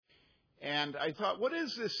And I thought, what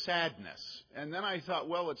is this sadness? And then I thought,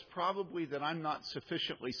 well, it's probably that I'm not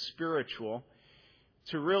sufficiently spiritual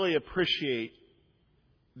to really appreciate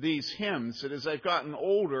these hymns. That as I've gotten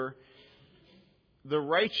older, the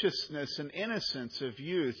righteousness and innocence of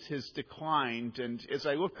youth has declined. And as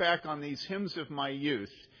I look back on these hymns of my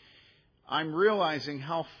youth, I'm realizing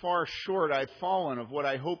how far short I've fallen of what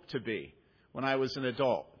I hoped to be when I was an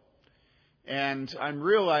adult. And I'm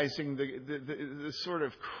realizing the sort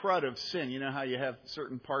of crud of sin. You know how you have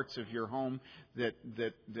certain parts of your home that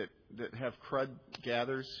have crud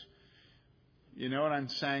gathers? You know what I'm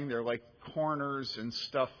saying? They're like corners and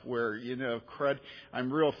stuff where, crud.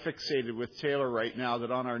 I'm real fixated with Taylor right now that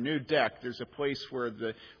on our new deck, there's a place where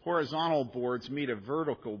the horizontal boards meet a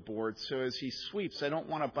vertical board. So as he sweeps, I don't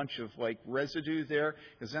want a bunch of residue there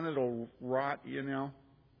because then it'll rot,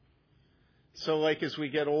 So as we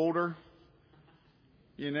get older,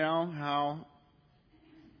 how...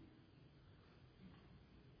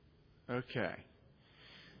 Okay.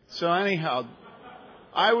 So anyhow,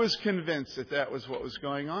 I was convinced that was what was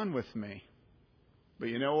going on with me. But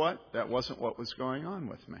you know what? That wasn't what was going on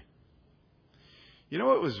with me. You know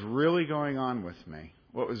what was really going on with me?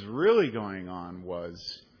 What was really going on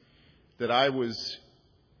was that I was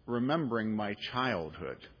remembering my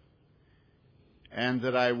childhood. And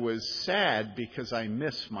that I was sad because I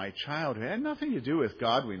missed my childhood. It had nothing to do with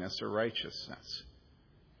godliness or righteousness.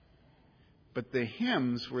 But the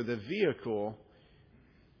hymns were the vehicle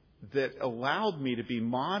that allowed me to be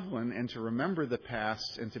maudlin and to remember the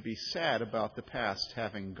past and to be sad about the past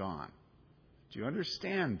having gone. Do you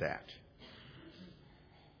understand that?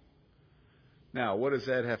 Now, what does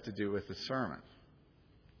that have to do with the sermon?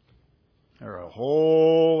 There are a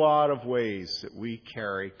whole lot of ways that we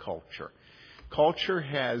carry culture. Culture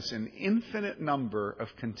has an infinite number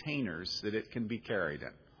of containers that it can be carried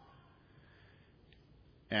in.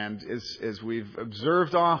 And as we've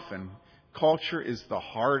observed often, culture is the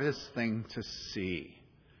hardest thing to see.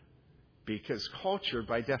 Because culture,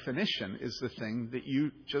 by definition, is the thing that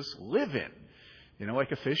you just live in.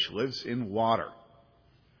 Like a fish lives in water.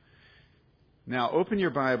 Now, open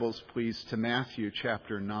your Bibles, please, to Matthew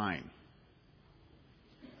chapter 9.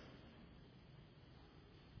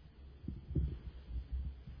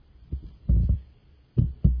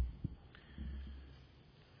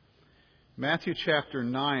 Matthew chapter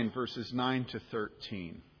 9, verses 9 to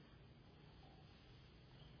 13.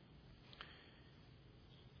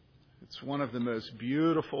 It's one of the most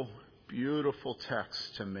beautiful, beautiful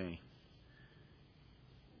texts to me.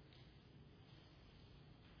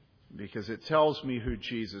 Because it tells me who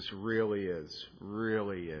Jesus really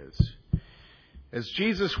is. As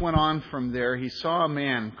Jesus went on from there, he saw a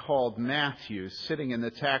man called Matthew sitting in the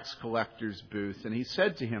tax collector's booth, and he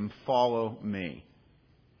said to him, "Follow me."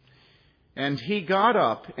 And he got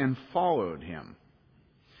up and followed him.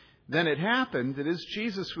 Then it happened that as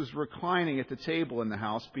Jesus was reclining at the table in the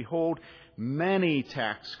house, behold, many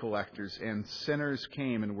tax collectors and sinners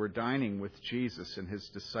came and were dining with Jesus and his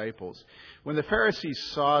disciples. When the Pharisees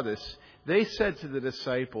saw this, they said to the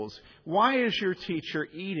disciples, "Why is your teacher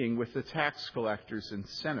eating with the tax collectors and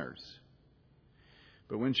sinners?"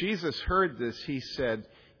 But when Jesus heard this, he said,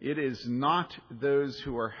 "It is not those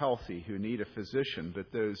who are healthy who need a physician,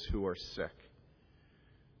 but those who are sick.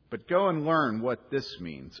 But go and learn what this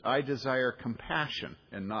means. I desire compassion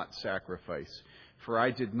and not sacrifice, for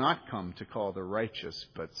I did not come to call the righteous,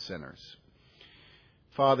 but sinners."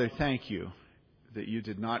 Father, thank you that you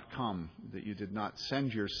did not come, that you did not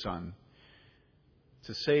send your Son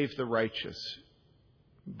to save the righteous,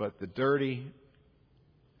 but the dirty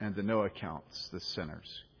and the no accounts, the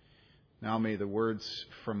sinners. Now may the words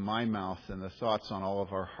from my mouth and the thoughts on all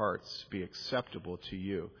of our hearts be acceptable to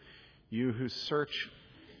you, you who search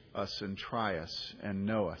us and try us and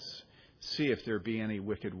know us. See if there be any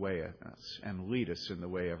wicked way in us, and lead us in the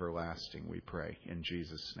way everlasting, we pray. In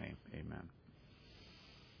Jesus' name, amen.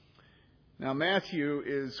 Now, Matthew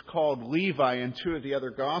is called Levi in two of the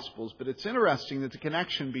other Gospels, but it's interesting that the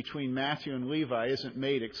connection between Matthew and Levi isn't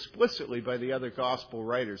made explicitly by the other Gospel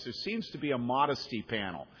writers. There seems to be a modesty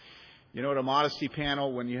panel. You know what a modesty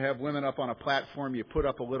panel, when you have women up on a platform, you put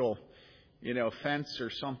up a little, fence or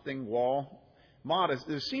something, wall.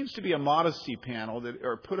 There seems to be a modesty panel that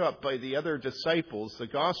are put up by the other disciples, the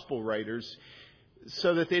gospel writers,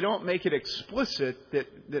 so that they don't make it explicit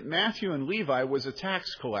that Matthew and Levi was a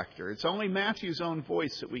tax collector. It's only Matthew's own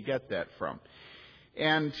voice that we get that from.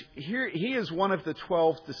 And here he is one of the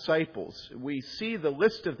 12 disciples. We see the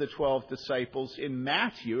list of the 12 disciples in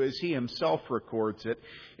Matthew as he himself records it.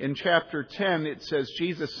 In chapter 10, it says,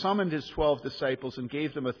 Jesus summoned his 12 disciples and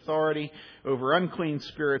gave them authority over unclean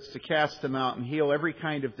spirits to cast them out and heal every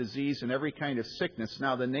kind of disease and every kind of sickness.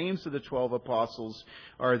 Now, the names of the 12 apostles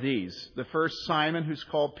are these. The first, Simon, who's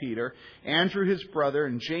called Peter, Andrew, his brother,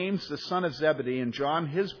 and James, the son of Zebedee, and John,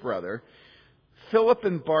 his brother, Philip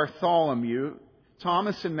and Bartholomew,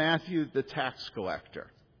 Thomas and Matthew, the tax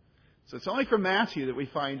collector. So it's only from Matthew that we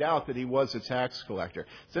find out that he was a tax collector.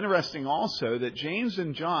 It's interesting also that James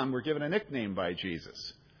and John were given a nickname by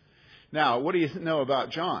Jesus. Now, what do you know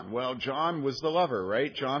about John? Well, John was the lover,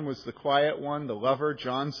 right? John was the quiet one, the lover.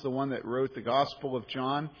 John's the one that wrote the Gospel of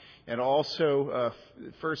John, and also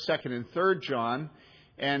 1st, 2nd, and 3rd John.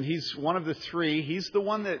 And he's one of the three. He's the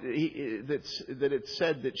one that it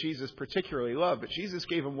said that Jesus particularly loved. But Jesus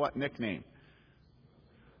gave him what nickname?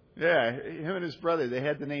 Yeah, him and his brother, they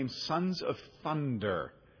had the name Sons of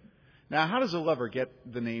Thunder. Now, how does a lover get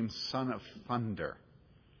the name Son of Thunder?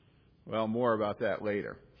 Well, more about that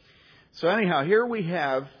later. So anyhow, here we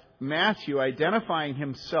have Matthew identifying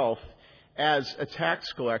himself as a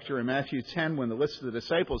tax collector in Matthew 10 when the list of the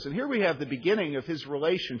disciples. And here we have the beginning of his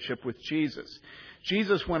relationship with Jesus.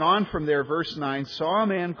 Jesus went on from there, verse 9, saw a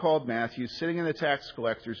man called Matthew sitting in the tax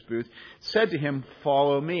collector's booth, said to him,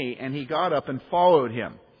 "Follow me." And he got up and followed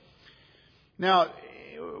him. Now,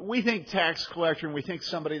 we think tax collector and we think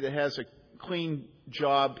somebody that has a clean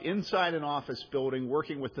job inside an office building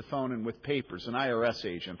working with the phone and with papers, an IRS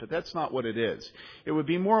agent, but that's not what it is. It would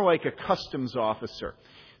be more like a customs officer,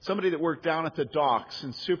 somebody that worked down at the docks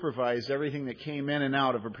and supervised everything that came in and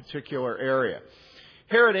out of a particular area.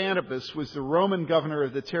 Herod Antipas was the Roman governor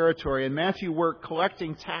of the territory, and Matthew worked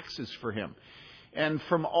collecting taxes for him and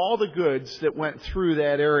from all the goods that went through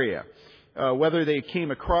that area. Whether they came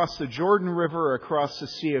across the Jordan River or across the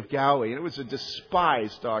Sea of Galilee. And it was a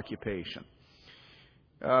despised occupation.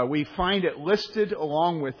 We find it listed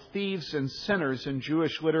along with thieves and sinners in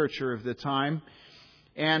Jewish literature of the time.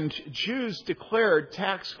 And Jews declared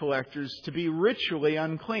tax collectors to be ritually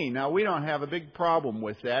unclean. Now, we don't have a big problem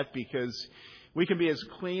with that because we can be as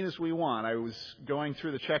clean as we want. I was going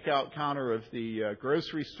through the checkout counter of the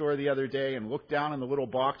grocery store the other day and looked down in the little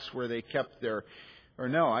box where they kept their...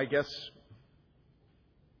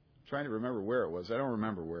 trying to remember where it was. I don't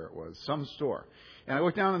remember where it was. Some store. And I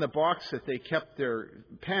looked down in the box that they kept their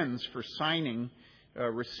pens for signing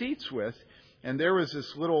receipts with, and there was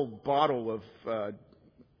this little bottle of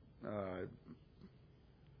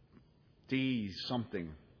D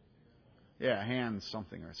something. Yeah, hand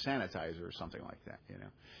something, or sanitizer or something like that, you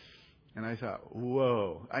know. And I thought,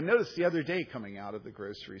 whoa. I noticed the other day coming out of the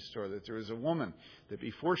grocery store that there was a woman that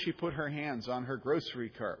before she put her hands on her grocery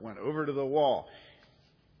cart went over to the wall.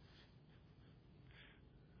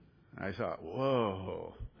 I thought,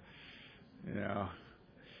 whoa, you know,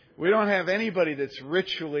 we don't have anybody that's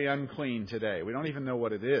ritually unclean today. We don't even know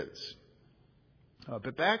what it is.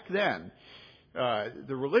 But back then,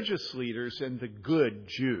 the religious leaders and the good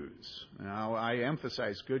Jews, now I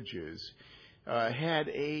emphasize good Jews, had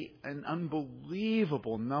an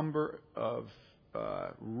unbelievable number of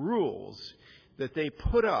rules that they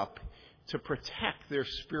put up to protect their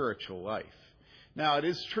spiritual life. Now, it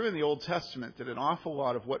is true in the Old Testament that an awful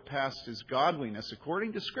lot of what passed as godliness,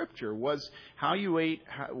 according to Scripture, was how you ate,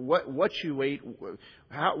 what you ate,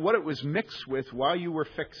 what it was mixed with while you were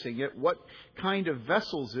fixing it, what kind of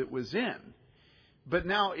vessels it was in. But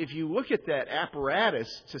now, if you look at that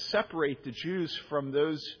apparatus to separate the Jews from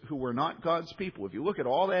those who were not God's people, if you look at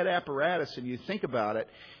all that apparatus and you think about it,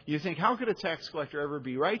 you think, how could a tax collector ever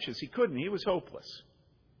be righteous? He couldn't. He was hopeless.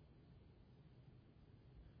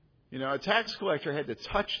 You know, a tax collector had to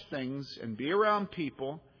touch things and be around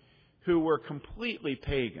people who were completely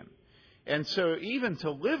pagan. And so even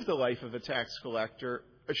to live the life of a tax collector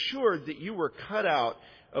assured that you were cut out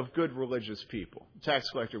of good religious people. A tax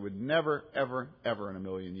collector would never, ever, ever in a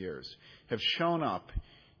million years have shown up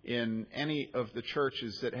in any of the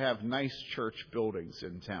churches that have nice church buildings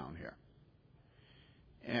in town here.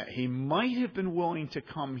 He might have been willing to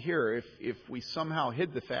come here if we somehow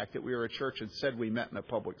hid the fact that we were a church and said we met in a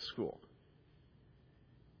public school.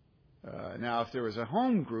 Now, if there was a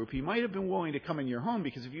home group, he might have been willing to come in your home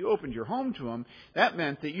because if you opened your home to him, that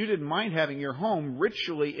meant that you didn't mind having your home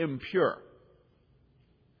ritually impure.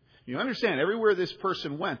 You understand, everywhere this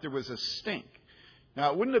person went, there was a stink.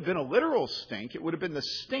 Now, it wouldn't have been a literal stink. It would have been the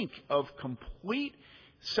stink of complete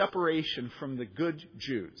separation from the good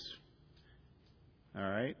Jews. All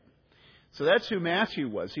right? So that's who Matthew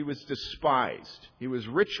was. He was despised. He was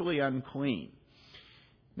ritually unclean.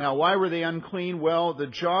 Now, why were they unclean? Well, the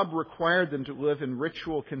job required them to live in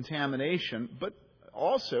ritual contamination, but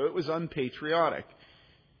also it was unpatriotic.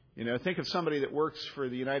 Think of somebody that works for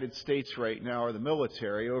the United States right now or the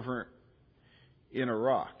military over in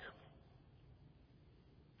Iraq.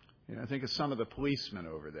 Think of some of the policemen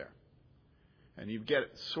over there. And you get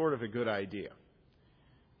sort of a good idea.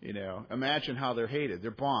 Imagine how they're hated. They're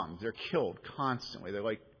bombed. They're killed constantly. They're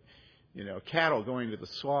like, cattle going to the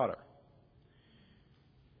slaughter.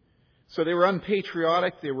 So they were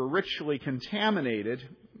unpatriotic. They were ritually contaminated.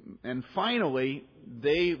 And finally,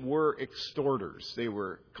 they were extorters. They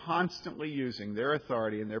were constantly using their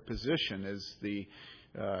authority and their position as the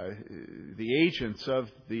agents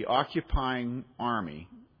of the occupying army,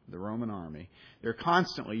 the Roman army. They're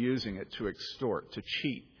constantly using it to extort, to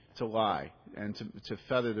cheat, to lie, and to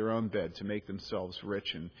feather their own bed, to make themselves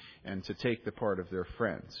rich and to take the part of their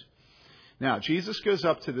friends. Now, Jesus goes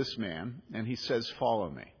up to this man and he says, "Follow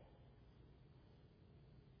me."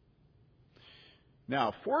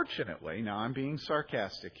 Now, fortunately, I'm being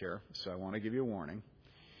sarcastic here, so I want to give you a warning.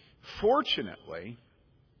 Fortunately,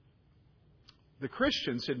 the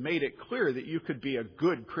Christians had made it clear that you could be a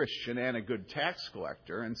good Christian and a good tax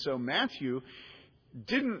collector, and so Matthew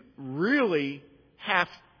didn't really have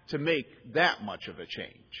to make that much of a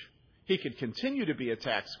change. He could continue to be a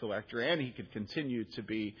tax collector and he could continue to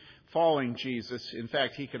be following Jesus. In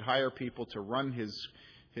fact, he could hire people to run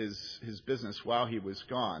his business while he was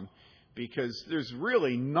gone, because there's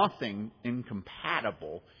really nothing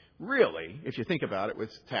incompatible, really, if you think about it,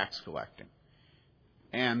 with tax collecting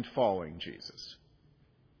and following Jesus.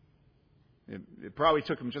 It probably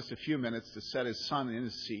took him just a few minutes to set his son in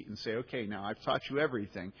his seat and say, "Okay, now I've taught you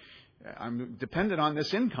everything. I'm dependent on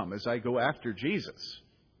this income as I go after Jesus."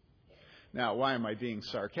 Now, why am I being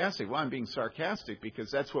sarcastic? Well, I'm being sarcastic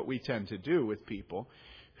because that's what we tend to do with people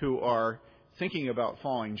who are thinking about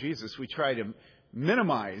following Jesus. We try to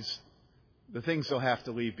minimize the things they'll have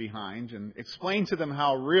to leave behind and explain to them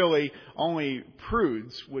how really only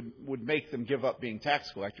prudes would make them give up being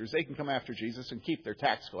tax collectors. They can come after Jesus and keep their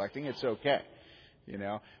tax collecting. It's okay.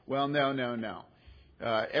 Well, no.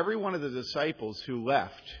 Every one of the disciples who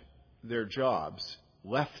left their jobs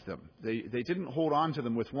left them. They didn't hold on to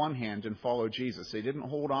them with one hand and follow Jesus. They didn't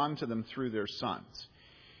hold on to them through their sons.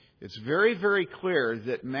 It's very, very clear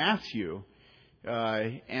that Matthew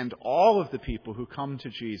and all of the people who come to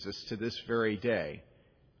Jesus to this very day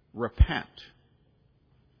repent.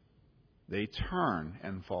 They turn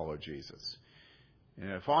and follow Jesus.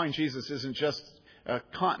 Following Jesus isn't just a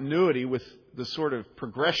continuity with the sort of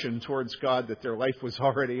progression towards God that their life was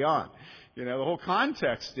already on. The whole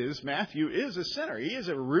context is Matthew is a sinner. He is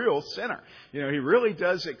a real sinner. He really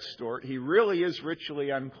does extort. He really is ritually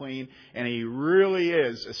unclean. And he really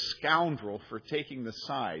is a scoundrel for taking the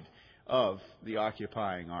side of the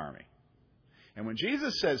occupying army. And when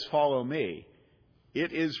Jesus says, "Follow me,"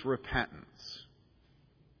 it is repentance.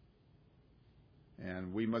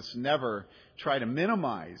 And we must never try to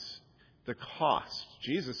minimize the cost.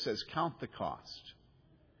 Jesus says, "Count the cost."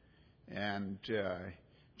 And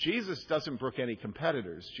Jesus doesn't brook any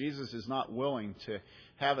competitors. Jesus is not willing to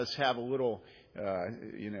have us have a little,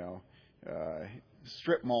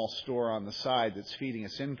 strip mall store on the side that's feeding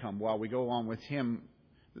us income while we go along with him,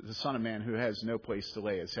 the Son of Man, who has no place to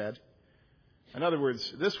lay his head. In other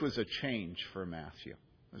words, this was a change for Matthew.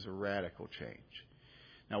 It was a radical change.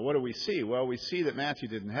 Now, what do we see? Well, we see that Matthew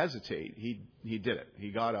didn't hesitate. He did it.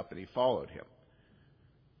 He got up and he followed him.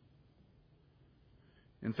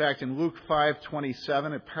 In fact, in Luke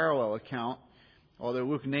 5:27, a parallel account, although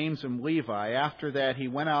Luke names him Levi, after that he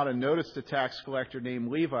went out and noticed a tax collector named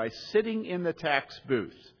Levi sitting in the tax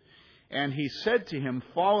booth. And he said to him,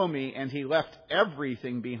 "Follow me." And he left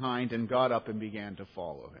everything behind and got up and began to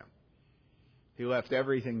follow him. He left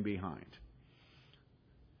everything behind.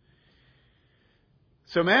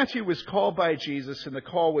 So Matthew was called by Jesus, and the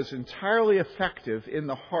call was entirely effective in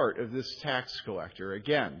the heart of this tax collector.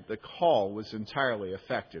 Again, the call was entirely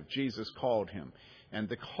effective. Jesus called him, and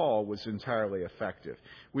the call was entirely effective.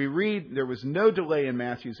 We read there was no delay in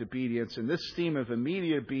Matthew's obedience, and this theme of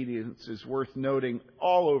immediate obedience is worth noting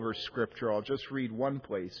all over Scripture. I'll just read one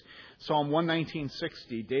place. Psalm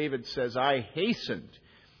 119:60, David says, "I hastened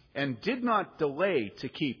and did not delay to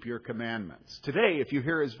keep your commandments." Today, if you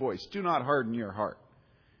hear his voice, do not harden your heart.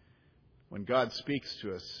 When God speaks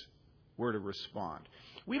to us, we're to respond.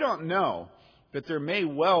 We don't know, but there may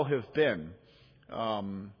well have been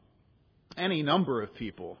any number of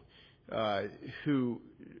people who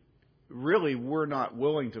really were not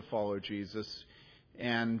willing to follow Jesus.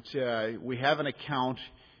 And we have an account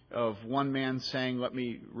of one man saying, "Let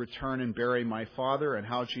me return and bury my father," and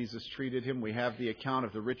how Jesus treated him. We have the account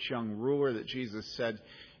of the rich young ruler that Jesus said,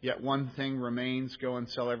 "Yet one thing remains, go and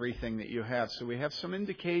sell everything that you have." So we have some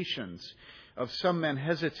indications of some men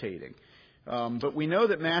hesitating. But we know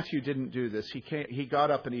that Matthew didn't do this. He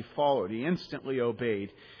got up and he followed. He instantly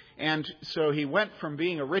obeyed. And so he went from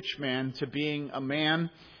being a rich man to being a man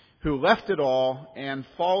who left it all and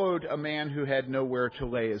followed a man who had nowhere to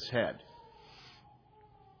lay his head.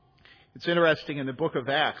 It's interesting, in the book of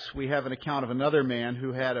Acts, we have an account of another man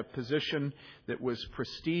who had a position that was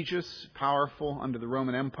prestigious, powerful under the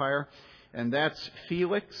Roman Empire, and that's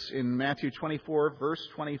Felix. In Matthew 24, verse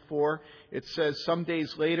 24, it says, "Some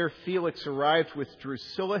days later, Felix arrived with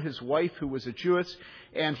Drusilla, his wife, who was a Jewess,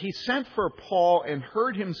 and he sent for Paul and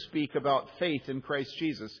heard him speak about faith in Christ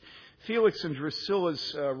Jesus." Felix and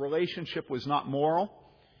Drusilla's relationship was not moral.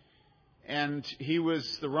 And he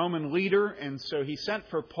was the Roman leader, and so he sent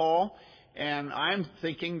for Paul. And I'm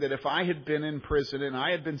thinking that if I had been in prison and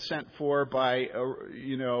I had been sent for by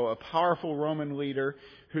a powerful Roman leader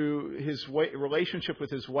who his relationship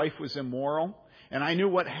with his wife was immoral, and I knew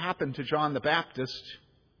what happened to John the Baptist,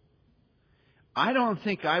 I don't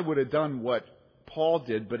think I would have done what Paul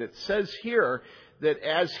did. But it says here that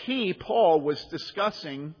as Paul, was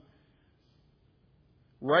discussing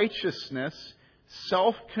righteousness,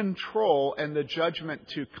 self-control, and the judgment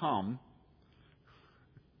to come.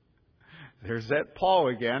 There's that Paul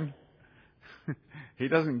again. He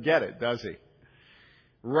doesn't get it, does he?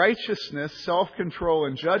 Righteousness, self-control,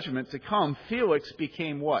 and judgment to come. Felix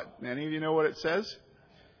became what? Any of you know what it says?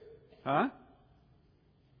 Huh?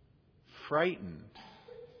 Frightened.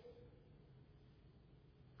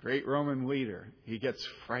 Great Roman leader. He gets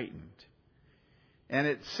frightened. And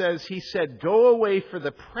it says, he said, "Go away for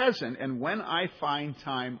the present, and when I find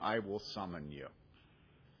time, I will summon you."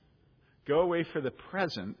 Go away for the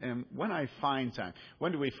present, and when I find time.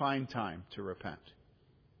 When do we find time to repent?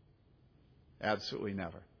 Absolutely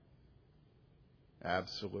never.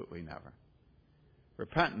 Absolutely never.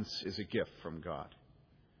 Repentance is a gift from God.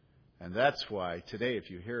 And that's why today, if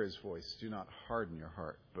you hear His voice, do not harden your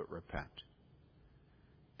heart, but repent.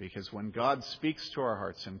 Because when God speaks to our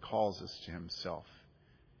hearts and calls us to Himself,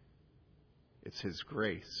 it's His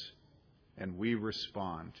grace. And we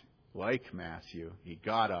respond like Matthew. He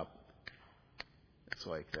got up. It's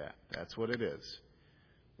like that. That's what it is.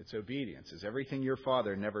 It's obedience. It's everything your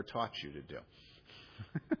father never taught you to do.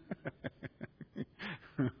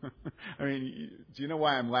 I mean, do you know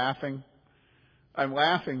why I'm laughing? I'm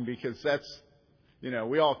laughing because that's,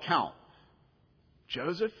 we all count.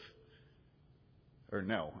 Joseph? Or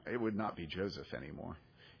no, it would not be Joseph anymore.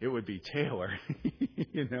 It would be Taylor.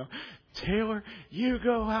 Taylor, you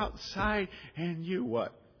go outside and you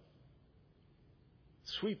what?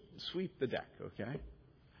 Sweep the deck, okay?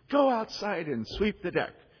 Go outside and sweep the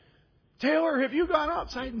deck. Taylor, have you gone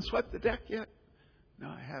outside and swept the deck yet? No,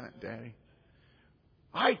 I haven't, Daddy.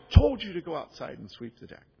 I told you to go outside and sweep the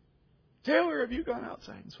deck. Taylor, have you gone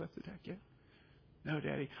outside and swept the deck yet? No,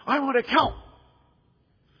 Daddy. I want to count.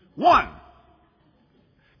 1,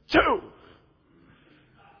 2.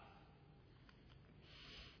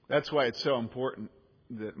 That's why it's so important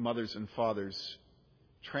that mothers and fathers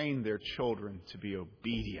train their children to be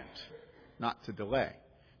obedient, not to delay,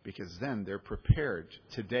 because then they're prepared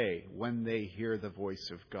today when they hear the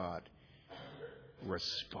voice of God.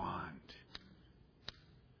 Respond.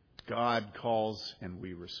 God calls and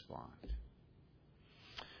we respond.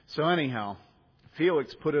 So anyhow,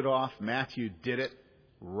 Felix put it off. Matthew did it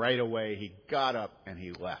right away. He got up and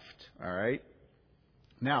he left. All right?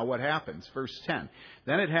 Now, what happens? Verse 10.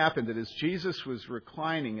 Then it happened that as Jesus was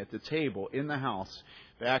reclining at the table in the house,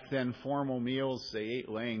 back then formal meals, they ate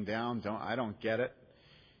laying down. I don't get it.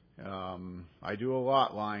 I do a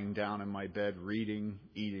lot lying down in my bed, reading,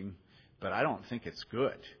 eating, but I don't think it's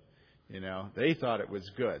good. They thought it was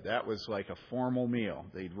good. That was like a formal meal.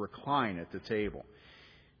 They'd recline at the table.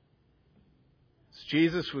 As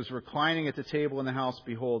Jesus was reclining at the table in the house,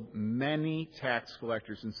 behold, many tax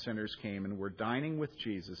collectors and sinners came and were dining with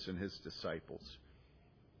Jesus and His disciples.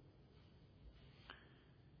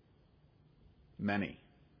 Many.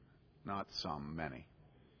 Not some, many.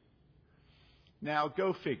 Now,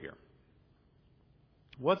 go figure.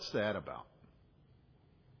 What's that about?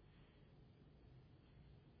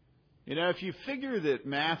 If you figure that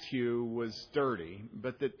Matthew was dirty,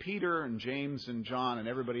 but that Peter and James and John and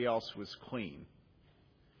everybody else was clean,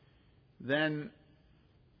 then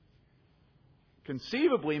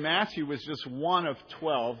conceivably Matthew was just one of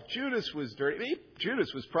 12. Judas was dirty.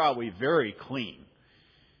 Judas was probably very clean.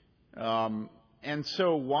 And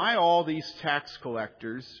so why all these tax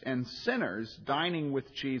collectors and sinners dining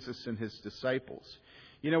with Jesus and his disciples?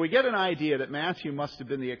 We get an idea that Matthew must have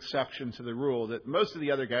been the exception to the rule, that most of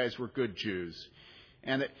the other guys were good Jews.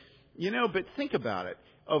 And but think about it.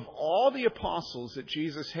 Of all the apostles that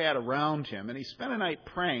Jesus had around him, and he spent a night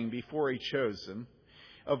praying before he chose them,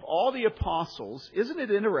 of all the apostles, isn't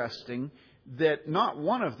it interesting that not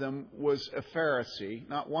one of them was a Pharisee,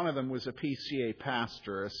 not one of them was a PCA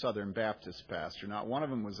pastor, a Southern Baptist pastor, not one of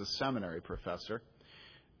them was a seminary professor,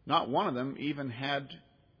 not one of them even had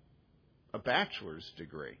a bachelor's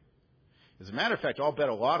degree. As a matter of fact, I'll bet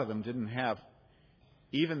a lot of them didn't have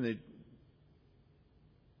even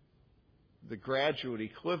the graduate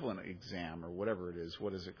equivalent exam, or whatever it is.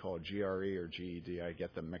 What is it called? GRE or GED? I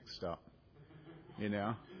get them mixed up.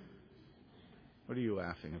 What are you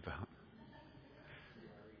laughing about?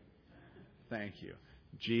 Thank you.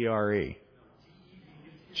 GRE.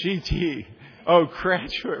 GT. Oh,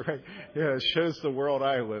 graduate. Right. Yeah, it shows the world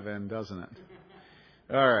I live in, doesn't it?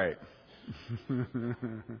 All right.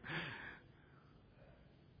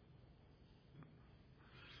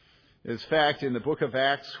 In fact, in the book of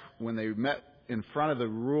Acts, when they met in front of the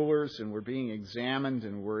rulers and were being examined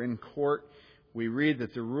and were in court, we read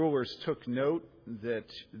that the rulers took note that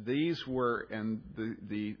these were, and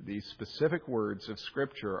the specific words of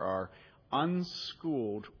Scripture are,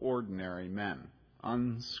 unschooled ordinary men.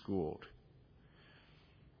 Unschooled.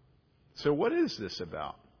 So what is this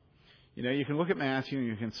about? You can look at Matthew and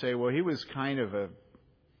you can say, well, he was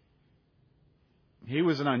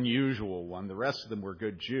an unusual one. The rest of them were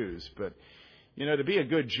good Jews. But, to be a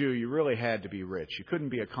good Jew, you really had to be rich. You couldn't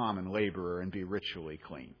be a common laborer and be ritually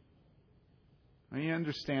clean. You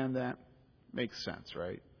understand that? Makes sense,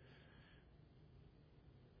 right?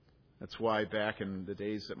 That's why back in the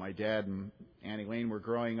days that my dad and Annie Lane were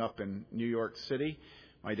growing up in New York City,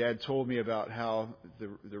 my dad told me about how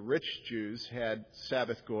the rich Jews had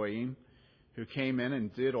Sabbath goyim who came in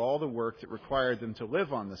and did all the work that required them to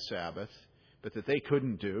live on the Sabbath, but that they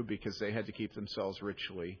couldn't do because they had to keep themselves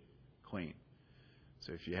ritually clean.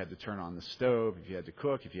 So if you had to turn on the stove, if you had to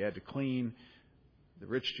cook, if you had to clean, the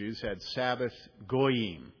rich Jews had Sabbath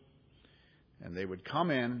goyim. And they would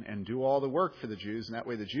come in and do all the work for the Jews, and that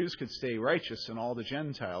way the Jews could stay righteous and all the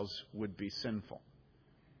Gentiles would be sinful.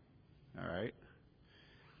 All right?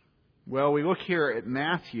 Well, we look here at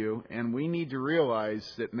Matthew, and we need to realize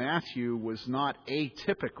that Matthew was not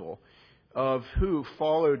atypical of who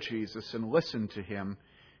followed Jesus and listened to him,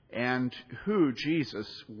 and who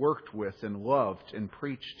Jesus worked with and loved and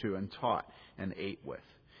preached to and taught and ate with.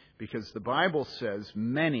 Because the Bible says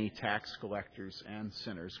many tax collectors and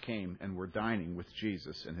sinners came and were dining with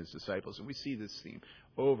Jesus and his disciples. And we see this theme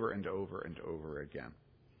over and over and over again.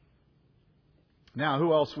 Now,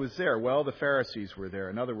 who else was there? Well, the Pharisees were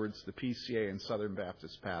there. In other words, the PCA and Southern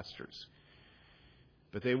Baptist pastors.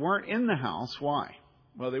 But they weren't in the house. Why?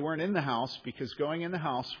 Well, they weren't in the house because going in the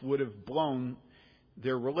house would have blown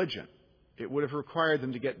their religion. It would have required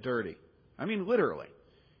them to get dirty. I mean, literally.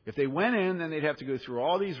 If they went in, then they'd have to go through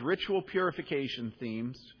all these ritual purification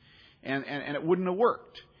themes, and it wouldn't have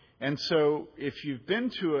worked. And so if you've been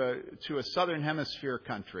to a Southern Hemisphere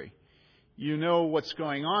country, you know what's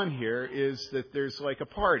going on here is that there's like a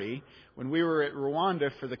party. When we were at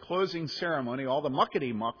Rwanda for the closing ceremony, all the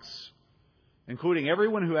muckety-mucks, including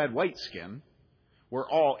everyone who had white skin, were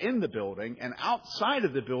all in the building, and outside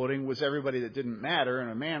of the building was everybody that didn't matter, and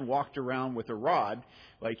a man walked around with a rod,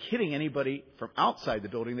 like hitting anybody from outside the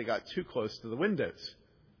building that got too close to the windows.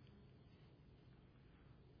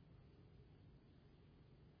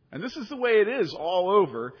 And this is the way it is all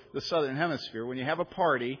over the Southern Hemisphere. When you have a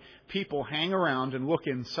party, people hang around and look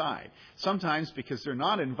inside. Sometimes because they're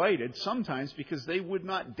not invited, sometimes because they would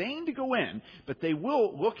not deign to go in, but they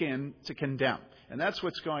will look in to condemn. And that's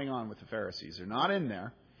what's going on with the Pharisees. They're not in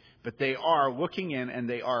there, but they are looking in and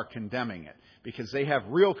they are condemning it. Because they have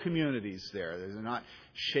real communities there. They're not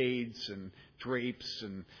shades and drapes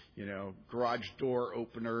and, garage door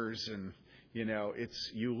openers and,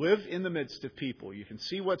 it's, you live in the midst of people. You can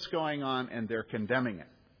see what's going on and they're condemning it.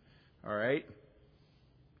 All right?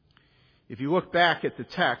 If you look back at the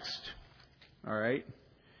text, all right,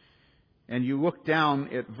 and you look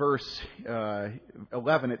down at verse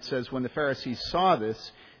 11, it says, when the Pharisees saw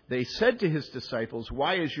this, they said to his disciples,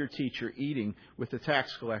 why is your teacher eating with the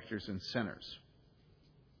tax collectors and sinners?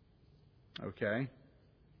 Okay?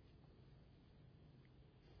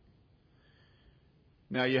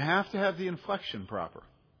 Now, you have to have the inflection proper.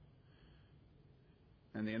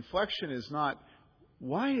 And the inflection is not,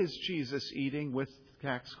 why is Jesus eating with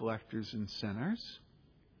tax collectors and sinners?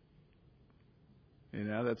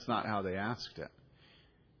 That's not how they asked it.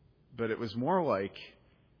 But it was more like,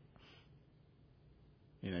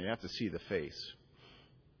 you have to see the face.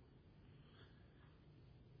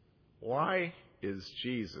 Why is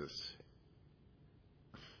Jesus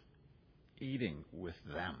eating with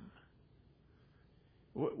them?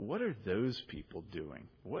 What are those people doing?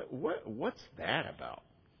 What's that about?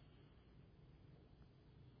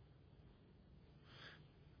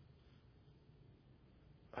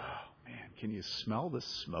 Oh man, can you smell the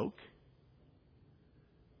smoke?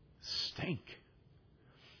 Stink.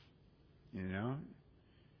 Did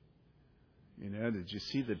you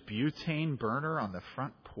see the butane burner on the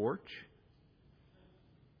front porch?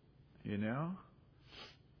 It's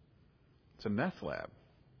a meth lab.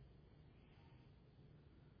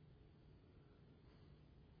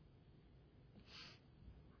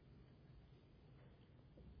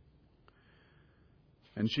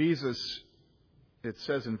 And Jesus, it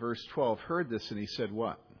says in verse 12, heard this and he said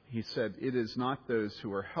what? He said, "It is not those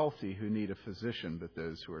who are healthy who need a physician, but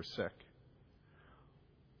those who are sick."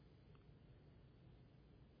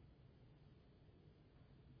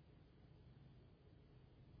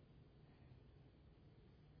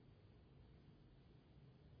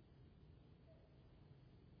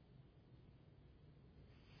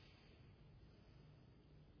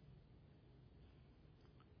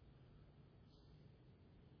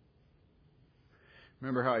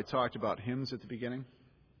 Remember how I talked about hymns at the beginning?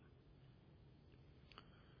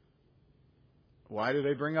 Why did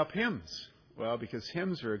I bring up hymns? Well, because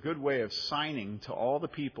hymns are a good way of signing to all the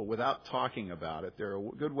people without talking about it. They're a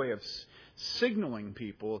good way of signaling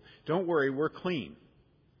people, don't worry, we're clean.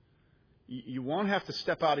 You won't have to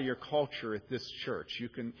step out of your culture at this church.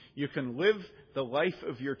 You can live the life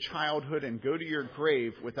of your childhood and go to your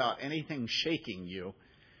grave without anything shaking you.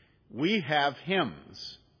 We have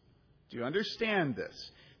hymns. Do you understand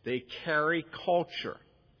this? They carry culture.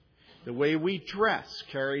 The way we dress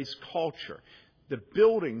carries culture. The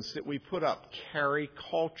buildings that we put up carry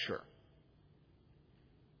culture.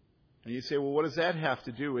 And you say, well, what does that have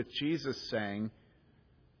to do with Jesus saying,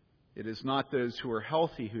 it is not those who are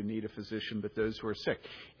healthy who need a physician, but those who are sick?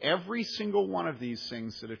 Every single one of these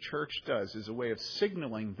things that a church does is a way of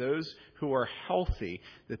signaling those who are healthy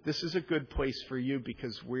that this is a good place for you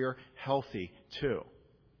because we're healthy too.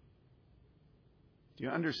 Do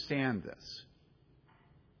you understand this?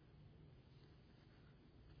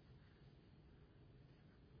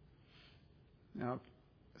 Now,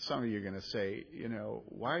 some of you are going to say,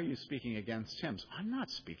 why are you speaking against hymns? I'm not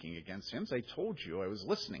speaking against hymns. I told you I was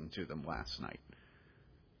listening to them last night.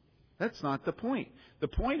 That's not the point. The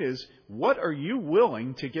point is, what are you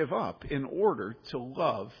willing to give up in order to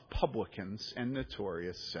love publicans and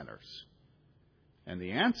notorious sinners? And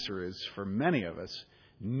the answer is, for many of us,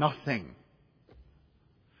 nothing.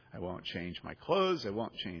 I won't change my clothes. I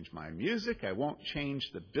won't change my music. I won't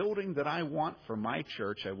change the building that I want for my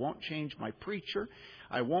church. I won't change my preacher.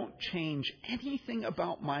 I won't change anything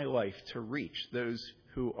about my life to reach those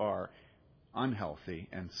who are unhealthy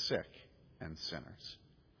and sick and sinners.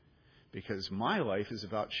 Because my life is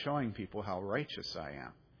about showing people how righteous I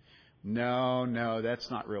am. No,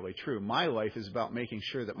 that's not really true. My life is about making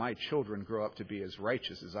sure that my children grow up to be as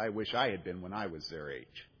righteous as I wish I had been when I was their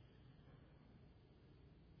age.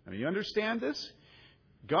 Now, you understand this?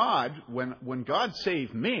 God, when God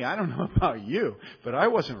saved me, I don't know about you, but I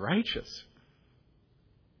wasn't righteous.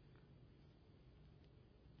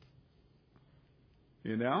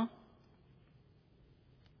 I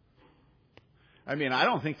mean, I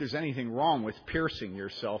don't think there's anything wrong with piercing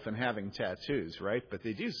yourself and having tattoos, right? But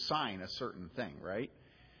they do sign a certain thing, right?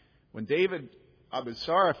 When David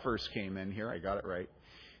Abusara first came in here, I got it right.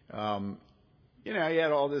 He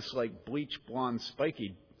had all this like bleach blonde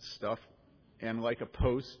spiky stuff and like a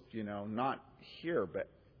post, not here but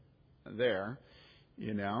there,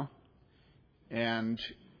 And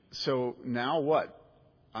so now what?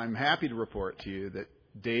 I'm happy to report to you that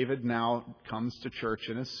David now comes to church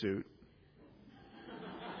in a suit.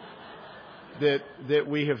 that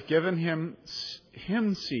we have given him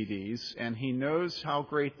hymn CDs and he knows how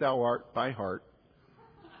great thou art by heart.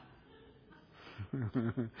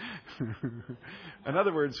 In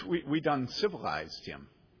other words, we done civilized him.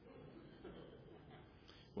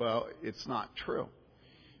 Well, it's not true.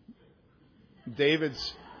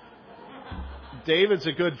 David's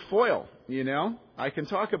a good foil, I can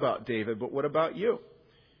talk about David, but what about you?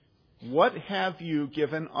 What have you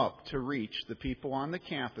given up to reach the people on the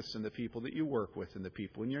campus and the people that you work with and the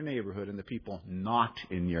people in your neighborhood and the people not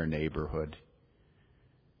in your neighborhood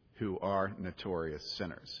who are notorious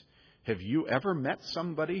sinners? Have you ever met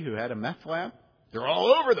somebody who had a meth lab? They're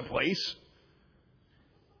all over the place.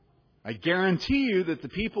 I guarantee you that the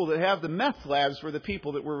people that have the meth labs were the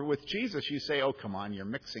people that were with Jesus. You say, oh, come on, you're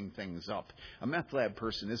mixing things up. A meth lab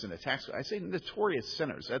person isn't a tax collector. I say notorious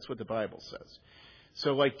sinners. That's what the Bible says.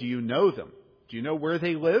 So, do you know them? Do you know where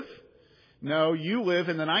they live? No, you live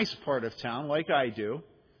in the nice part of town like I do,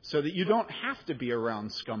 so that you don't have to be around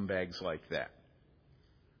scumbags like that.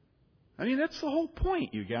 I mean, that's the whole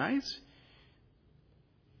point, you guys.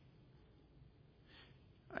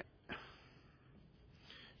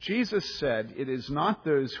 Jesus said, it is not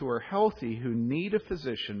those who are healthy who need a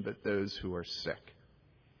physician, but those who are sick.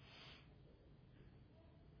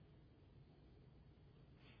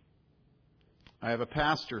 I have a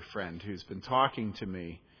pastor friend who's been talking to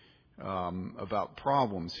me about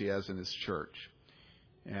problems he has in his church.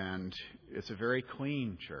 And it's a very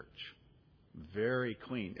clean church. Very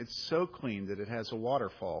clean. It's so clean that it has a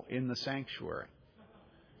waterfall in the sanctuary.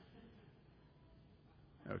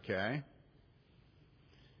 Okay?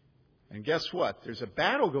 And guess what? There's a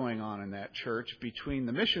battle going on in that church between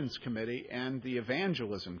the missions committee and the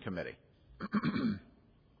evangelism committee.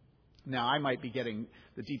 Now, I might be getting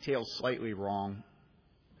the details slightly wrong.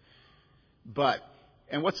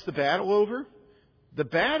 And what's the battle over? The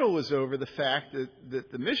battle is over the fact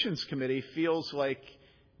that the missions committee feels like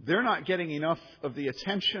they're not getting enough of the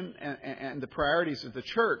attention and the priorities of the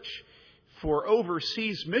church for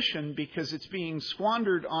overseas mission because it's being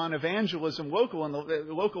squandered on evangelism local. And the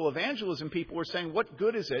local evangelism people are saying, what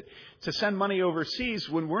good is it to send money overseas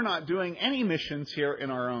when we're not doing any missions here in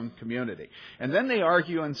our own community? And then they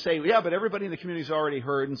argue and say, yeah, but everybody in the community's already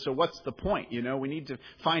heard, and so what's the point? We need to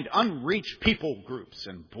find unreached people groups.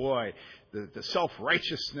 And boy, the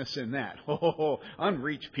self-righteousness in that.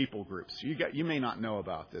 Unreached people groups. You may not know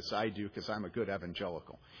about this. I do, because I'm a good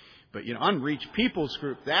evangelical. But, unreached people's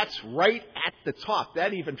group, that's right at the top.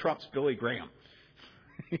 That even trumps Billy Graham.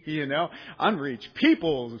 Unreached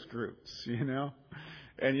people's groups,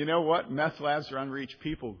 And you know what? Meth labs are unreached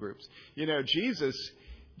people groups.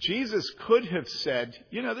 Jesus could have said,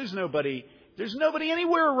 there's nobody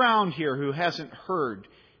anywhere around here who hasn't heard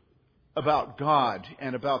about God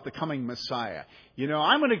and about the coming Messiah.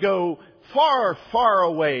 I'm going to go far, far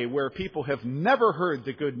away where people have never heard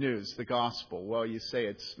the good news, the gospel. Well, you say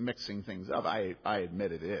it's mixing things up. I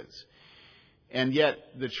admit it is. And yet,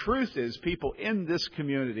 the truth is, people in this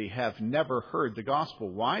community have never heard the gospel.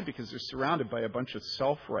 Why? Because they're surrounded by a bunch of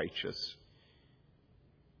self-righteous,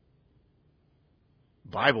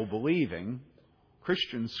 Bible-believing,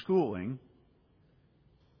 Christian schooling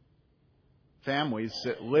families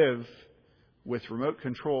that live with remote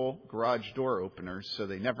control garage door openers so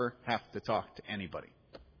they never have to talk to anybody.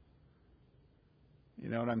 You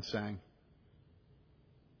know what I'm saying?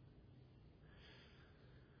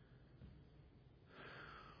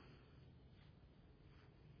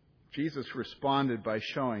 Jesus responded by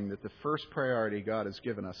showing that the first priority God has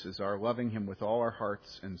given us is our loving Him with all our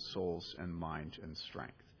hearts and souls and mind and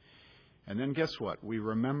strength. And then guess what? We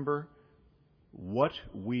remember what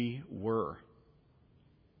we were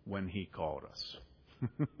when He called us.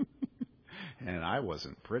 And I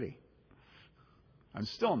wasn't pretty. I'm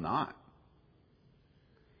still not.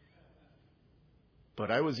 But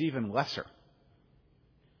I was even lesser.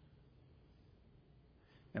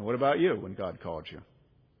 And what about you when God called you?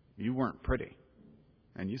 You weren't pretty.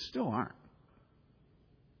 And you still aren't.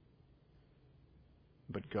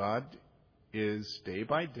 But God is day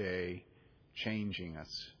by day changing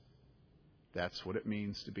us. That's what it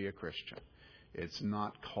means to be a Christian. It's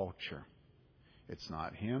not culture. It's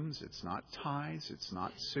not hymns. It's not ties. It's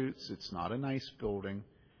not suits. It's not a nice building.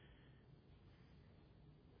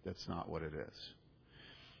 That's not what it is.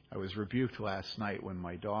 I was rebuked last night when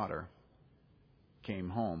my daughter came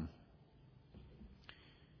home,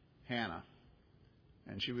 Hannah,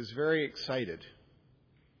 and she was very excited.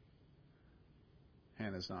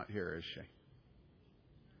 Hannah's not here, is she?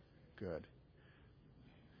 Good.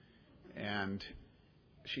 And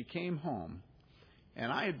she came home,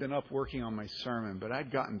 and I had been up working on my sermon, but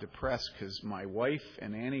I'd gotten depressed because my wife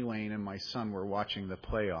and Annie Lane and my son were watching the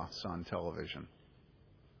playoffs on television.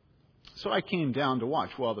 So I came down to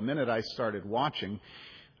watch. Well, the minute I started watching,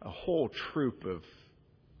 a whole troop of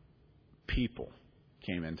people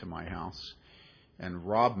came into my house and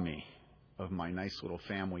robbed me of my nice little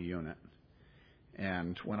family unit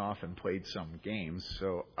and went off and played some games.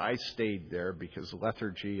 So I stayed there because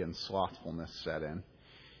lethargy and slothfulness set in.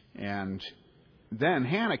 And then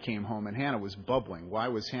Hannah came home, and Hannah was bubbling. Why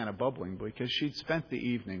was Hannah bubbling? Because she'd spent the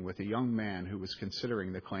evening with a young man who was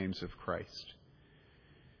considering the claims of Christ.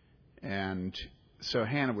 And so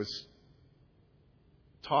Hannah was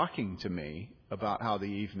talking to me about how the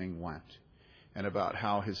evening went. and about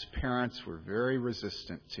how his parents were very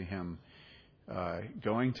resistant to him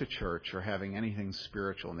going to church or having anything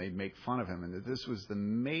spiritual, and they'd make fun of him, and that this was the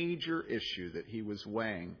major issue that he was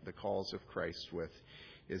weighing the calls of Christ with,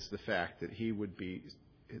 is the fact that he would be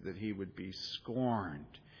scorned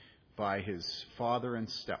by his father and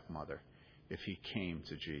stepmother if he came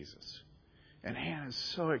to Jesus. And Hannah's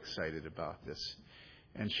so excited about this,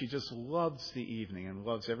 and she just loves the evening and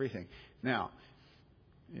loves everything. Now,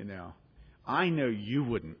 I know you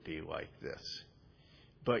wouldn't be like this,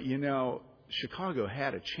 but Chicago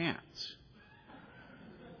had a chance.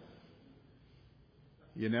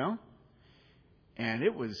 And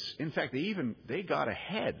it was, in fact, they got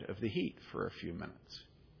ahead of the Heat for a few minutes.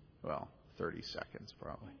 Well, 30 seconds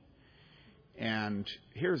probably. And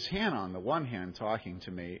here's Hannah on the one hand talking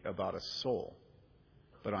to me about a soul.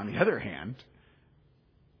 But on the other hand,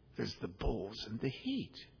 there's the Bulls and the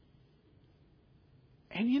Heat.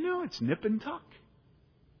 And it's nip and tuck.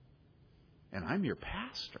 And I'm your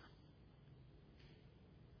pastor.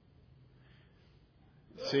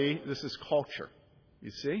 See, this is culture.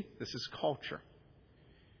 You see? This is culture.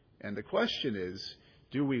 And the question is,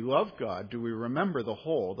 do we love God? Do we remember the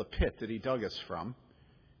hole, the pit that He dug us from?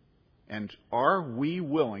 And are we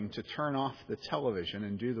willing to turn off the television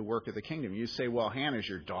and do the work of the kingdom? You say, well, Hannah's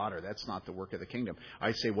your daughter. That's not the work of the kingdom.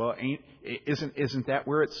 I say, well, isn't that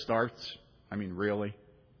where it starts? I mean, really?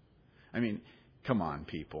 I mean, come on,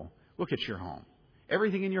 people. Look at your home.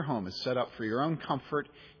 Everything in your home is set up for your own comfort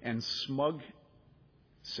and smug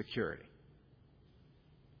security.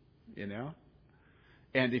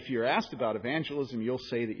 And if you're asked about evangelism, you'll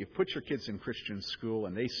say that you've put your kids in Christian school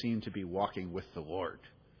and they seem to be walking with the Lord.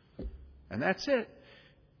 And that's it.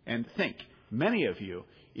 And think, many of you,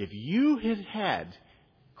 if you had had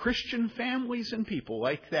Christian families and people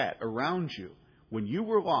like that around you when you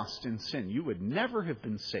were lost in sin, you would never have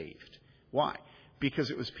been saved. Why? Because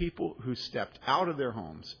it was people who stepped out of their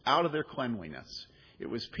homes, out of their cleanliness. It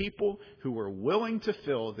was people who were willing to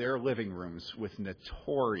fill their living rooms with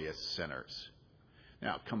notorious sinners.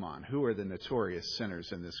 Now, come on, who are the notorious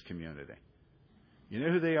sinners in this community? You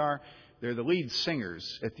know who they are? They're the lead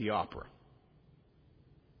singers at the opera.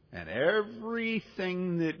 And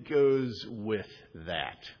everything that goes with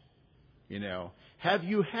that. Have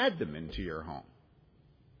you had them into your home?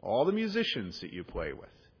 All the musicians that you play with?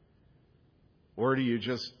 Or do you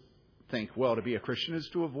just think, well, to be a Christian is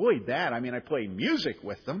to avoid that? I mean, I play music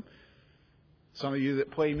with them. Some of you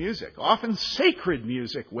that play music, often sacred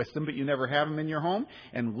music with them, but you never have them in your home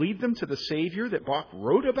and lead them to the Savior that Bach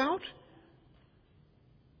wrote about?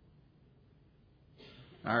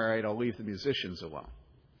 All right, I'll leave the musicians alone.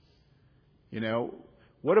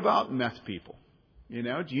 What about meth people? Do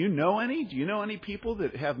you know any? Do you know any people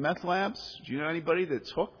that have meth labs? Do you know anybody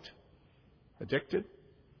that's hooked? Addicted?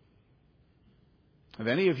 Have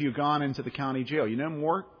any of you gone into the county jail?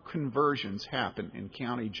 More conversions happen in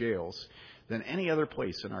county jails than any other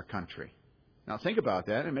place in our country. Now think about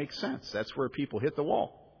that. It makes sense. That's where people hit the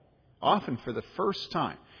wall. Often for the first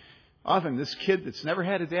time. Often this kid that's never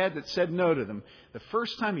had a dad that said no to them, the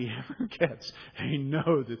first time he ever gets a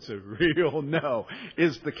no that's a real no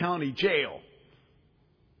is the county jail,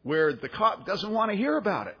 where the cop doesn't want to hear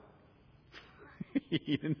about it.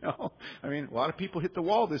 I mean, a lot of people hit the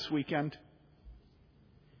wall this weekend.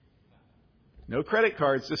 No credit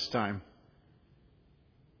cards this time.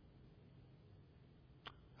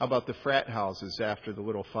 How about the frat houses after the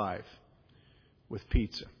Little Five with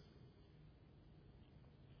pizza?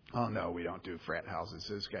 Oh, no, we don't do frat houses.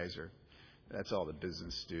 Those guys that's all the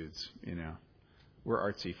business dudes,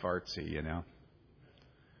 We're artsy-fartsy,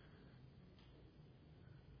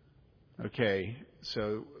 Okay,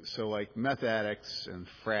 so like meth addicts and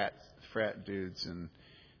frat dudes and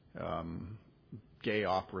gay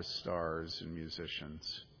opera stars and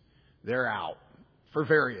musicians, they're out for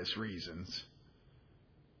various reasons.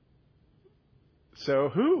 So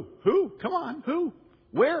who? Come on, who?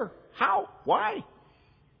 Where? How? Why?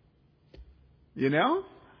 You're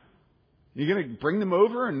going to bring them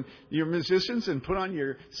over and your musicians and put on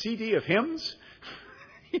your CD of hymns?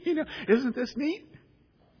 Isn't this neat?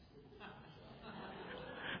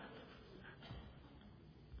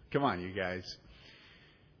 Come on, you guys.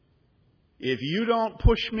 If you don't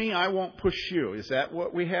push me, I won't push you. Is that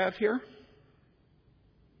what we have here?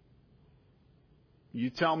 You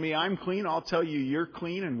tell me I'm clean, I'll tell you you're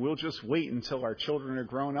clean, and we'll just wait until our children are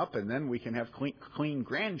grown up, and then we can have clean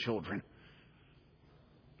grandchildren.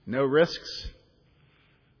 No risks.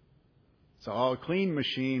 It's all a clean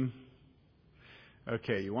machine.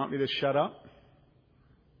 Okay, you want me to shut up?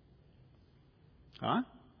 Huh?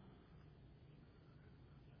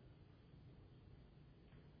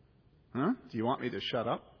 Huh? Do you want me to shut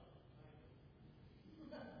up?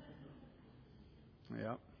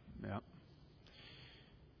 Yep. Yep.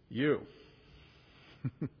 You.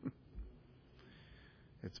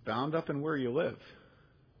 It's bound up in where you live.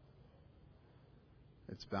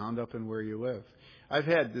 It's bound up in where you live. I've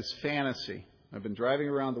had this fantasy. I've been driving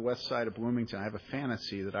around the west side of Bloomington. I have a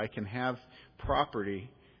fantasy that I can have property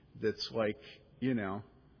that's like,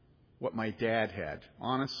 what my dad had.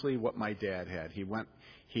 Honestly, what my dad had.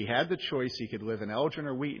 He had the choice. He could live in Elgin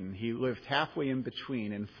or Wheaton. He lived halfway in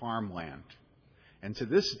between in farmland. And to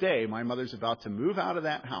this day, my mother's about to move out of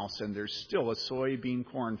that house, and there's still a soybean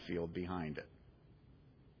cornfield behind it.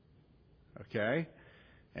 Okay?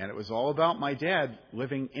 And it was all about my dad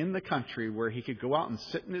living in the country where he could go out and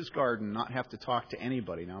sit in his garden and not have to talk to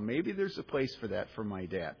anybody. Now, maybe there's a place for that for my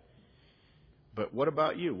dad. But what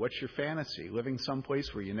about you? What's your fantasy? Living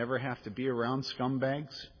someplace where you never have to be around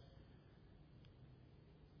scumbags?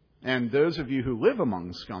 And those of you who live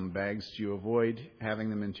among scumbags, do you avoid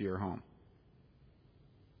having them into your home?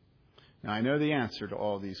 Now, I know the answer to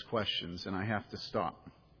all these questions, and I have to stop.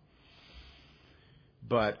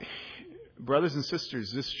 But, brothers and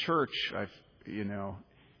sisters, this church, it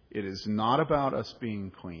is not about us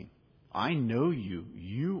being clean. I know you.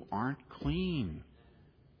 You aren't clean.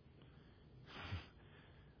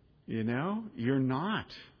 You're not.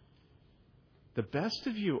 The best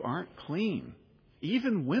of you aren't clean.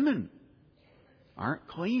 Even women aren't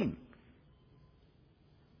clean.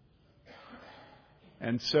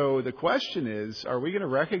 And so the question is, are we going to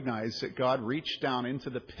recognize that God reached down into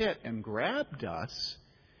the pit and grabbed us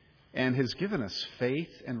and has given us faith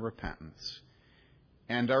and repentance?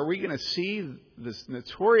 And are we going to see the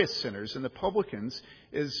notorious sinners and the publicans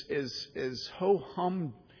as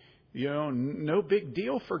ho-hum, no big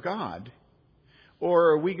deal for God?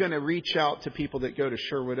 Or are we going to reach out to people that go to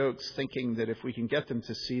Sherwood Oaks thinking that if we can get them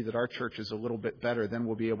to see that our church is a little bit better, then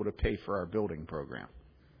we'll be able to pay for our building program?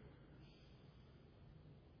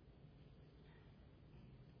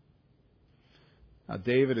 Now,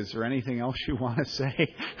 David, is there anything else you want to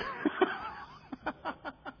say?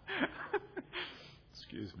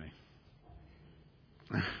 Excuse me.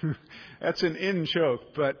 That's an in joke.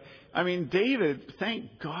 But, David,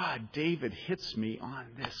 thank God David hits me on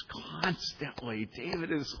this constantly.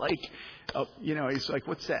 David is like, he's like,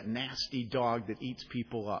 what's that nasty dog that eats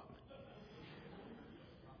people up?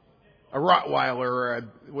 A Rottweiler,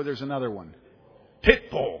 or there's another one. Pit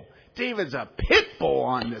bull. David's a pit bull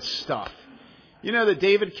on this stuff. You know that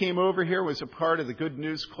David came over here, was a part of the Good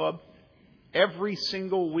News Club. Every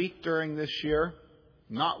single week during this year,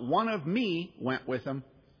 not one of me went with him.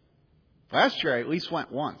 Last year I at least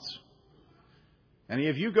went once. Any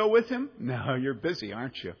of you go with him? No, you're busy,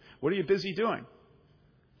 aren't you? What are you busy doing?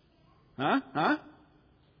 Huh?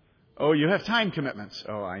 Oh, you have time commitments.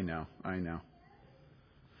 Oh, I know.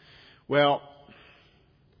 Well,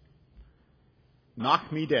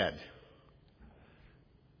 knock me dead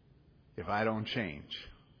if I don't change.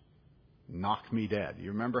 Knock me dead.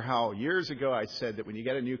 You remember how years ago I said that when you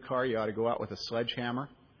get a new car, you ought to go out with a sledgehammer?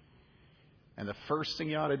 And the first thing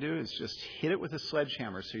you ought to do is just hit it with a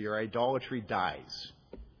sledgehammer so your idolatry dies.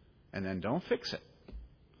 And then don't fix it.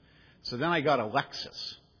 So then I got a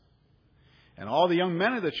Lexus. And all the young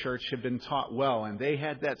men of the church had been taught well, and they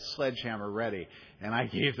had that sledgehammer ready. And I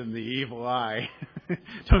gave them the evil eye.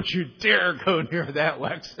 Don't you dare go near that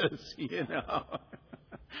Lexus,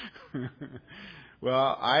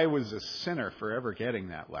 Well, I was a sinner for ever getting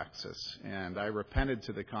that Lexus, and I repented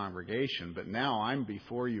to the congregation, but now I'm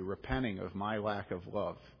before you repenting of my lack of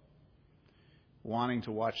love, wanting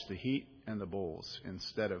to watch the heat and the bulls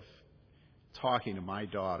instead of talking to my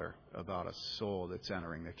daughter about a soul that's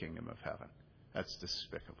entering the kingdom of heaven. That's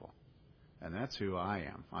despicable. And that's who I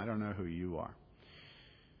am. I don't know who you are.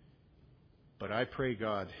 But I pray,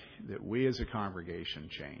 God, that we as a congregation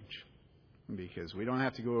change. Because we don't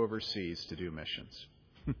have to go overseas to do missions.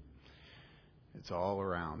 It's all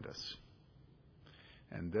around us.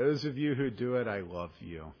 And those of you who do it, I love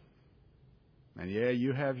you. And yeah,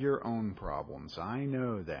 you have your own problems. I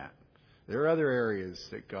know that. There are other areas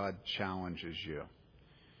that God challenges you.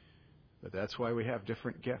 But that's why we have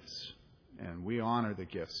different gifts. And we honor the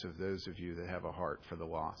gifts of those of you that have a heart for the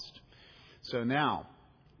lost. So now,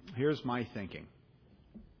 here's my thinking.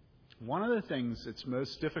 One of the things that's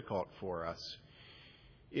most difficult for us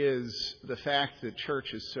is the fact that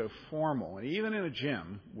church is so formal. And even in a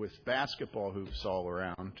gym with basketball hoops all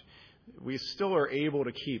around, we still are able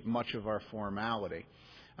to keep much of our formality.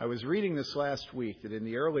 I was reading this last week that in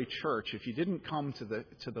the early church, if you didn't come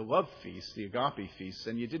to the love feast, the agape feast,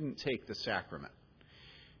 then you didn't take the sacrament.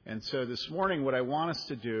 And so this morning what I want us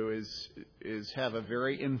to do is have a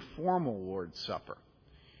very informal Lord's Supper.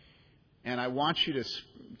 And I want you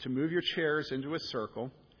to move your chairs into a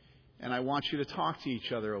circle, and I want you to talk to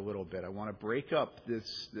each other a little bit. I want to break up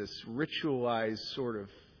this ritualized sort of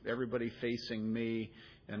everybody facing me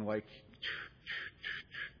and like...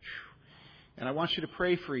 And I want you to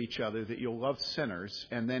pray for each other that you'll love sinners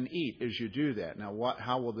and then eat as you do that. Now,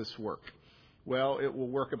 how will this work? Well, it will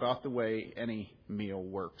work about the way any meal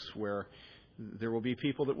works, where there will be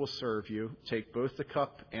people that will serve you. Take both the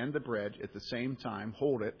cup and the bread at the same time,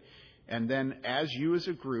 hold it, and then as you as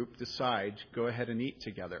a group decide, go ahead and eat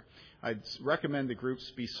together. I'd recommend the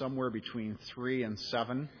groups be somewhere between 3 and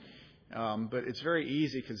 7, but it's very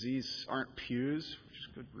easy because these aren't pews, which is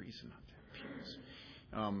a good reason not to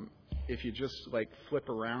have pews. If you just flip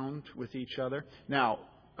around with each other. Now,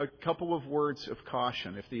 a couple of words of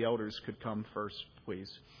caution, if the elders could come first,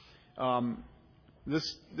 please.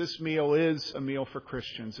 This meal is a meal for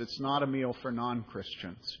Christians. It's not a meal for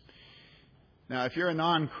non-Christians. Now, if you're a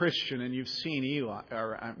non-Christian and you've seen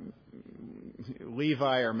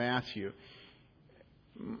Levi or Matthew,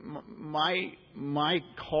 my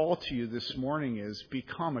call to you this morning is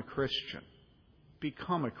become a Christian.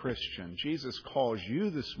 Become a Christian. Jesus calls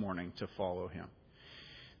you this morning to follow him.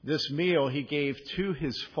 This meal he gave to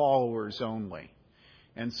his followers only.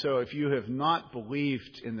 And so if you have not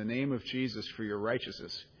believed in the name of Jesus for your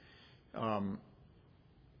righteousness,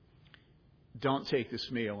 don't take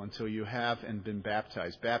this meal until you have and been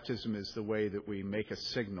baptized. Baptism is the way that we make a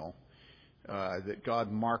signal that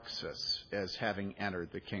God marks us as having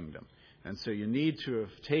entered the kingdom. And so you need to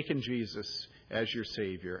have taken Jesus as your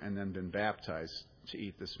Savior and then been baptized to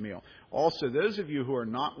eat this meal. Also, those of you who are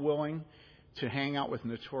not willing to hang out with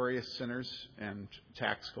notorious sinners and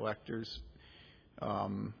tax collectors,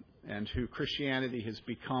 and who Christianity has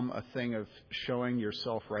become a thing of showing your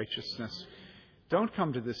self-righteousness, don't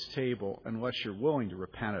come to this table unless you're willing to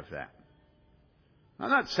repent of that.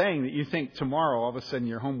 I'm not saying that you think tomorrow all of a sudden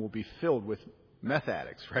your home will be filled with meth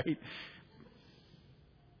addicts, right?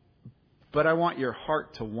 But I want your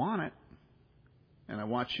heart to want it. And I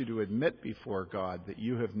want you to admit before God that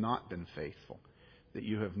you have not been faithful, that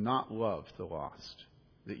you have not loved the lost,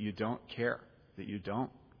 that you don't care, that you don't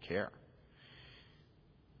care.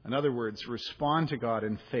 In other words, respond to God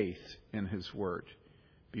in faith in his word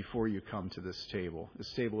before you come to this table.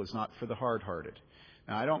 This table is not for the hard-hearted.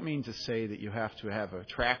 Now, I don't mean to say that you have to have a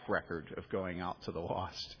track record of going out to the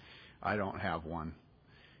lost. I don't have one.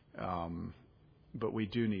 But we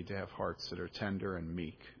do need to have hearts that are tender and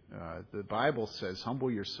meek. The Bible says,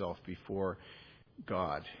 humble yourself before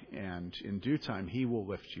God, and in due time he will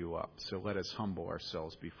lift you up. So let us humble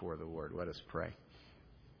ourselves before the Lord. Let us pray.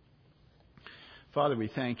 Father, we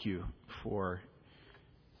thank you for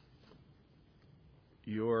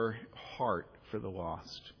your heart for the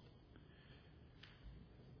lost.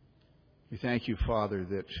 We thank you, Father,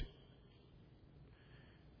 that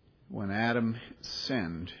when Adam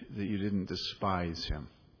sinned, that you didn't despise him,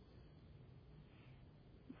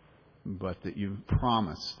 but that you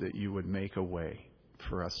promised that you would make a way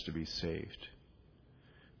for us to be saved.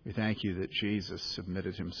 We thank you that Jesus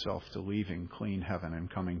submitted himself to leaving clean heaven and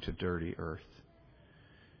coming to dirty earth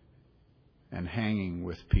and hanging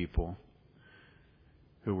with people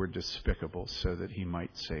who were despicable so that he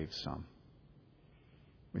might save some.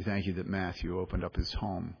 We thank you that Matthew opened up his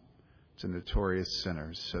home to notorious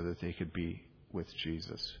sinners so that they could be with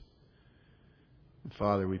Jesus. And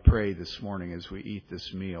Father, we pray this morning as we eat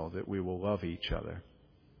this meal that we will love each other,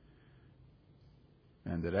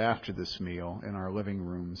 and that after this meal, in our living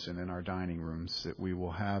rooms and in our dining rooms, that we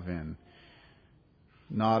will have in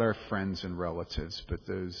not our friends and relatives, but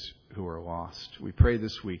those who are lost. We pray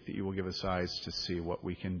this week that you will give us eyes to see what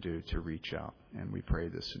we can do to reach out. And we pray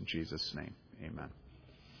this in Jesus' name. Amen.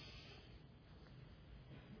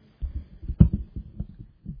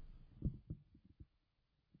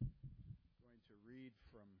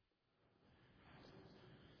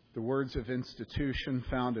 The words of institution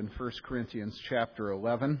found in 1 Corinthians chapter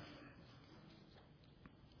 11.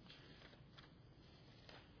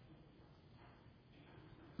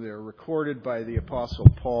 They're recorded by the Apostle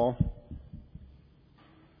Paul.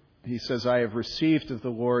 He says, I have received of the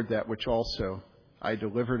Lord that which also I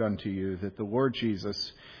delivered unto you, that the Lord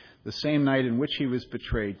Jesus, the same night in which he was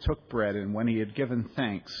betrayed, took bread, and when he had given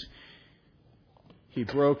thanks, he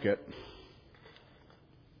broke it.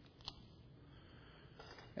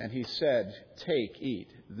 And he said, take, eat.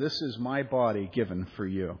 This is my body given for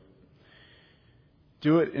you.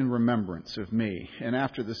 Do it in remembrance of me. And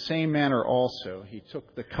after the same manner also, he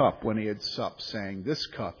took the cup when he had supped, saying, this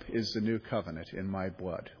cup is the new covenant in my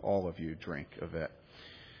blood. All of you drink of it.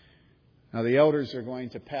 Now the elders are going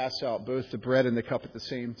to pass out both the bread and the cup at the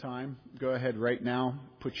same time. Go ahead right now.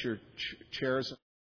 Put your chairs